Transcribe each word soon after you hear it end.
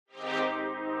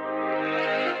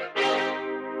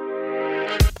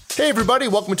Hey everybody,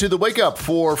 welcome to the Wake Up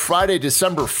for Friday,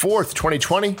 December 4th,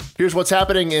 2020. Here's what's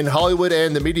happening in Hollywood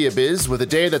and the media biz with a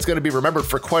day that's going to be remembered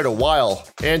for quite a while,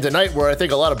 and a night where I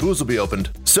think a lot of booze will be opened.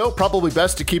 So probably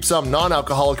best to keep some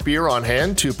non-alcoholic beer on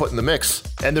hand to put in the mix.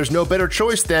 And there's no better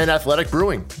choice than Athletic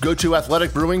Brewing. Go to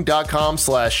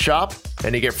athleticbrewing.com/shop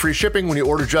and you get free shipping when you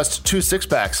order just 2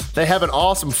 6-packs. They have an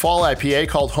awesome fall IPA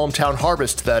called Hometown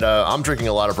Harvest that I'm drinking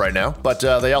a lot of right now, but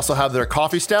they also have their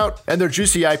coffee stout, and their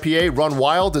juicy IPA Run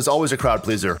Wild is always a crowd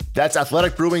pleaser. That's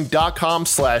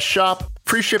athleticbrewing.com/shop.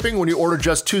 Free shipping when you order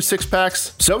just 2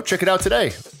 6-packs, so check it out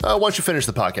today, once you finish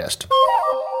the podcast.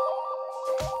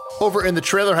 Over in the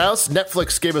trailer house,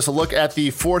 Netflix gave us a look at the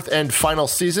 4th and final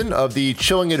season of The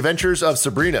Chilling Adventures of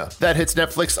Sabrina. That hits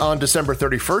Netflix on December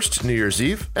 31st, New Year's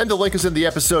Eve, and the link is in the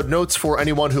episode notes for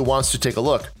anyone who wants to take a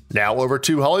look. Now over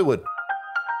to Hollywood.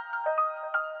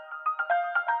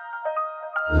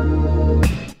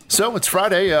 So, it's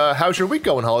Friday. How's your week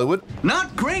going, Hollywood?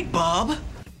 Not great, Bob.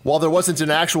 While there wasn't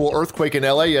an actual earthquake in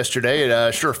LA yesterday,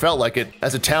 it sure felt like it,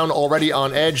 as a town already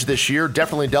on edge this year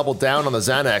definitely doubled down on the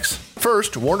Xanax.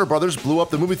 First, Warner Brothers blew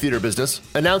up the movie theater business,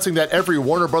 announcing that every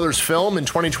Warner Brothers film in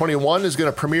 2021 is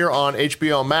going to premiere on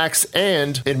HBO Max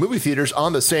and in movie theaters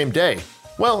on the same day.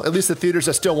 Well, at least the theaters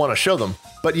that still want to show them.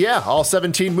 But yeah, all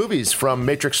 17 movies, from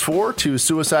Matrix 4 to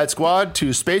Suicide Squad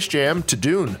to Space Jam to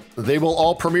Dune. They will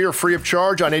all premiere free of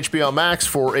charge on HBO Max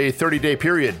for a 30-day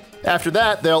period. After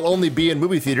that, they'll only be in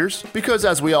movie theaters, because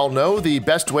as we all know, the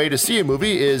best way to see a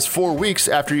movie is 4 weeks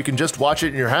after you can just watch it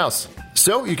in your house.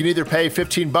 So you can either pay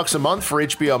 $15 a month for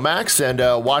HBO Max and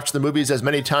watch the movies as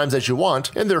many times as you want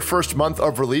in their first month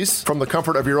of release from the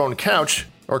comfort of your own couch,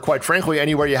 or quite frankly,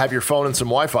 anywhere you have your phone and some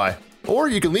Wi-Fi. Or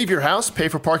you can leave your house, pay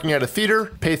for parking at a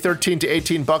theater, pay $13 to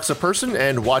 $18 a person,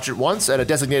 and watch it once at a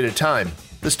designated time.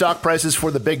 The stock prices for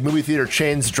the big movie theater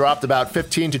chains dropped about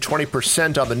 15 to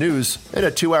 20% on the news in a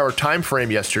 2-hour time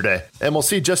frame yesterday, and we'll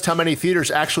see just how many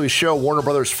theaters actually show Warner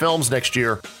Brothers films next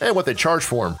year and what they charge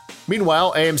for them.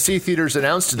 Meanwhile, AMC Theaters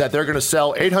announced that they're going to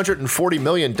sell $840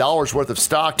 million worth of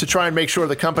stock to try and make sure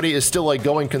the company is still a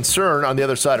going concern on the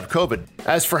other side of COVID.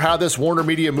 As for how this Warner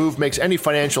Media move makes any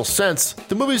financial sense,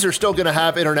 the movies are still going to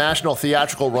have international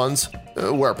theatrical runs,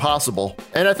 where possible.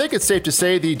 And I think it's safe to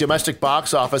say the domestic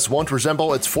box office won't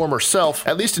resemble its former self,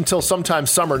 at least until sometime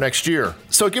summer next year.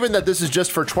 So given that this is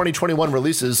just for 2021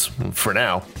 releases, for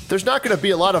now, there's not going to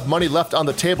be a lot of money left on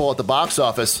the table at the box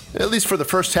office, at least for the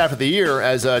first half of the year,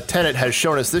 as Tenet has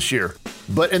shown us this year.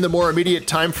 But in the more immediate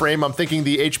time frame, I'm thinking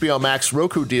the HBO Max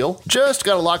Roku deal just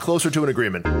got a lot closer to an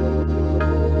agreement.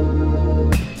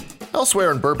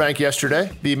 Elsewhere in Burbank yesterday,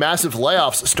 the massive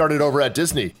layoffs started over at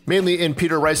Disney, mainly in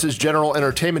Peter Rice's General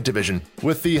Entertainment division,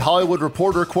 with the Hollywood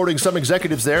Reporter quoting some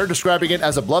executives there describing it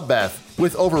as a bloodbath,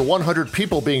 with over 100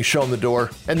 people being shown the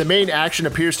door, and the main action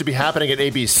appears to be happening at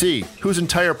ABC, whose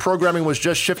entire programming was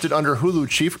just shifted under Hulu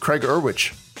chief Craig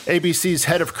Erwich. ABC's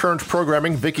head of current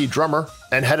programming, Vicky Drummer,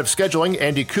 and head of scheduling,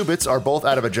 Andy Kubitz, are both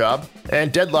out of a job,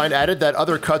 and Deadline added that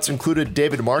other cuts included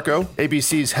David Marco,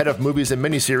 ABC's head of movies and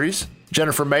miniseries,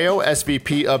 Jennifer Mayo,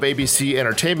 SVP of ABC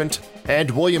Entertainment, and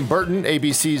William Burton,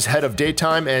 ABC's head of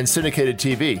daytime and syndicated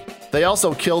TV. They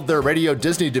also killed their Radio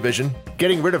Disney division,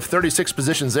 getting rid of 36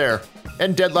 positions there,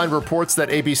 and Deadline reports that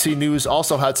ABC News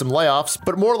also had some layoffs,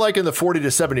 but more like in the 40 to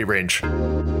 70 range.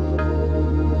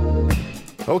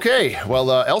 Okay,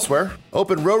 well, elsewhere,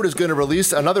 Open Road is going to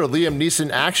release another Liam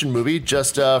Neeson action movie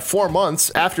just 4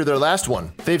 months after their last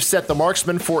one. They've set The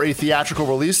Marksman for a theatrical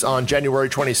release on January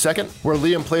 22nd, where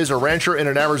Liam plays a rancher in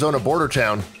an Arizona border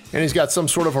town, and he's got some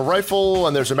sort of a rifle,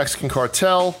 and there's a Mexican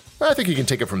cartel. I think you can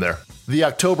take it from there. The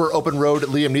October Open Road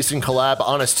Liam Neeson collab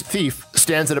Honest Thief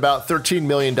stands at about $13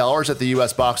 million at the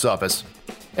US box office.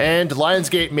 And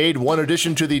Lionsgate made one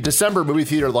addition to the December movie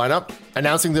theater lineup,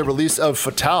 announcing the release of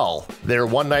Fatale, their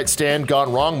one-night stand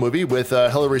gone wrong movie with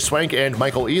Hilary Swank and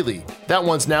Michael Ealy. That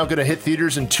one's now going to hit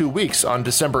theaters in 2 weeks on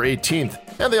December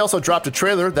 18th. And they also dropped a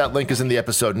trailer. That link is in the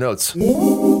episode notes. Now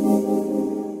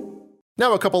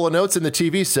a couple of notes in the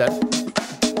TV set.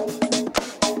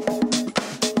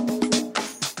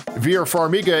 Vera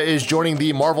Farmiga is joining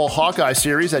the Marvel HAWKEYE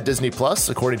series at Disney+,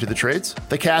 according to the trades.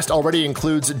 The cast already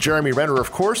includes Jeremy Renner,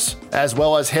 of course, as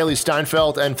well as Haley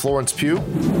Steinfeld and Florence Pugh.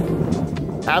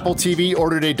 Apple TV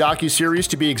ordered a docuseries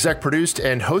to be exec-produced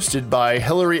and hosted by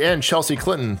Hillary and Chelsea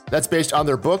Clinton. That's based on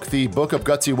their book, The Book of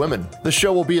Gutsy Women. The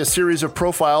show will be a series of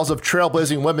profiles of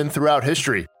trailblazing women throughout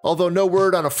history, although no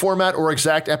word on a format or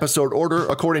exact episode order,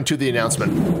 according to the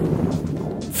announcement.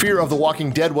 Fear of the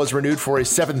Walking Dead was renewed for a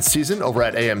 7th season over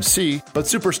at AMC, but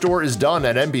Superstore is done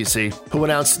at NBC, who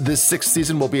announced this 6th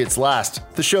season will be its last.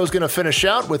 The show's going to finish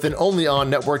out with an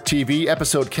only-on-network TV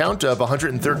episode count of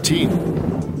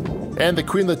 113. And the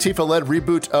Queen Latifah-led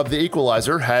reboot of The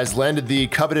Equalizer has landed the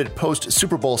coveted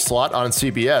post-Super Bowl slot on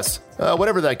CBS,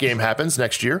 whenever that game happens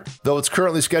next year, though it's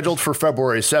currently scheduled for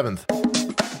February 7th.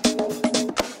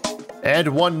 And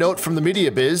one note from the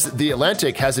media biz, The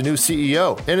Atlantic has a new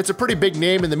CEO, and it's a pretty big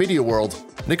name in the media world.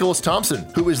 Nicholas Thompson,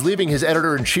 who is leaving his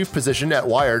editor-in-chief position at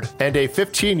Wired and a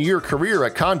 15-year career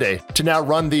at Condé to now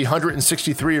run the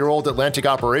 163-year-old Atlantic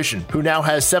operation, who now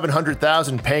has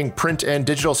 700,000 paying print and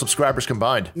digital subscribers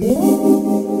combined.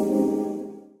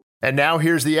 And now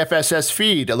here's the FSS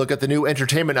feed, a look at the new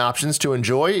entertainment options to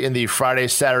enjoy in the Friday,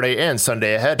 Saturday, and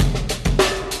Sunday ahead.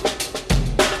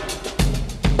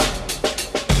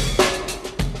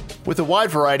 With a wide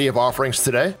variety of offerings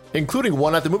today, including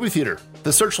one at the movie theater.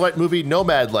 The Searchlight movie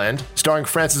Nomadland, starring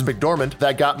Frances McDormand,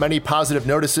 that got many positive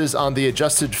notices on the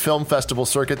Adjusted Film Festival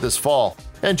circuit this fall.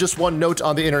 And just one note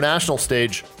on the international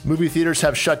stage, movie theaters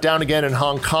have shut down again in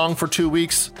Hong Kong for 2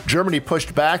 weeks, Germany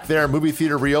pushed back their movie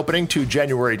theater reopening to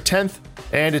January 10th,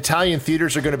 and Italian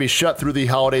theaters are going to be shut through the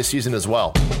holiday season as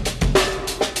well.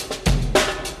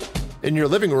 In your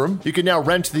living room, you can now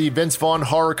rent the Vince Vaughn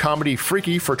horror comedy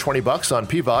Freaky for $20 on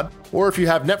PVOD, or if you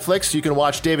have Netflix, you can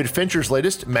watch David Fincher's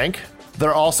latest, Mank.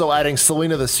 They're also adding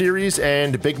Selena the series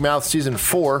and Big Mouth Season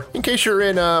 4, in case you're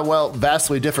in,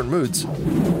 vastly different moods.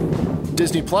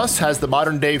 Disney Plus has the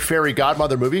modern-day fairy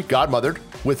godmother movie, Godmothered,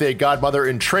 with a godmother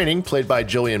in training played by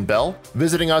Jillian Bell,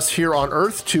 visiting us here on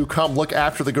Earth to come look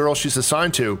after the girl she's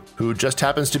assigned to, who just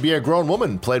happens to be a grown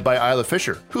woman played by Isla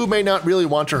Fisher, who may not really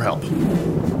want her help.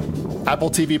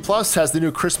 Apple TV Plus has the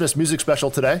new Christmas music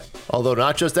special today, although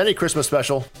not just any Christmas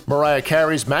special, Mariah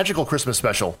Carey's Magical Christmas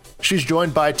Special. She's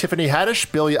joined by Tiffany Haddish,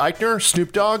 Billy Eichner,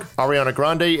 Snoop Dogg, Ariana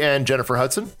Grande, and Jennifer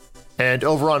Hudson. And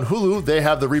over on Hulu, they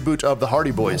have the reboot of The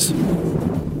Hardy Boys.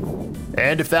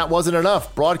 And if that wasn't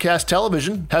enough, broadcast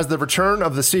television has the return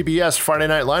of the CBS Friday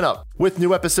night lineup, with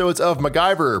new episodes of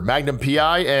MacGyver, Magnum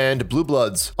P.I., and Blue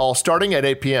Bloods, all starting at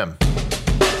 8 p.m.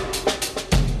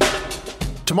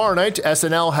 Tomorrow night,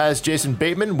 SNL has Jason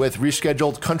Bateman with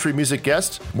rescheduled country music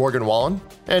guest Morgan Wallen.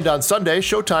 And on Sunday,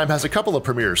 Showtime has a couple of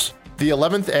premieres. The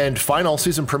 11th and final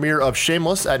season premiere of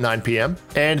Shameless at 9 p.m.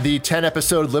 and the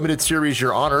 10-episode limited series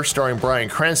Your Honor starring Bryan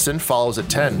Cranston follows at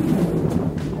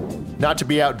 10. Not to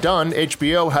be outdone,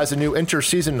 HBO has a new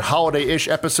inter-season holiday-ish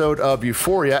episode of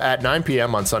Euphoria at 9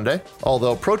 p.m. on Sunday.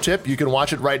 Although, pro tip, you can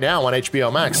watch it right now on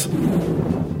HBO Max.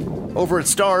 Over at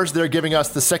Starz, they're giving us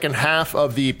the second half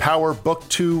of the Power Book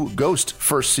 2 Ghost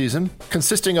first season,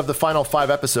 consisting of the final 5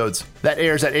 episodes. That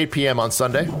airs at 8 p.m. on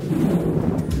Sunday.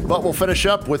 But we'll finish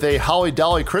up with a Holly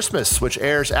Dolly Christmas, which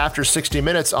airs after 60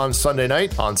 Minutes on Sunday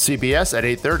night on CBS at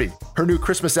 8:30. Her new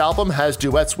Christmas album has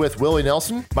duets with Willie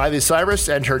Nelson, Miley Cyrus,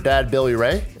 and her dad Billy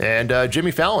Ray, and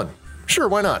Jimmy Fallon. Sure,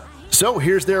 why not? So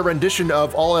here's their rendition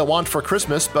of All I Want for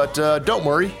Christmas, but don't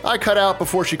worry, I cut out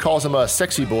before she calls him a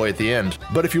sexy boy at the end.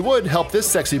 But if you would, help this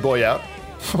sexy boy out.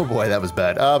 Oh boy, that was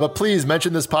bad. But please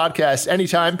mention this podcast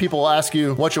anytime people ask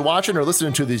you what you're watching or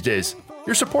listening to these days.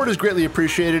 Your support is greatly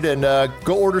appreciated, and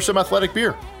go order some athletic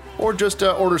beer. Or just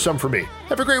order some for me.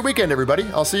 Have a great weekend, everybody.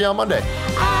 I'll see you on Monday.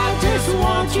 I just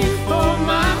want you for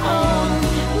my own,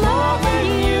 more than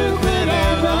you could.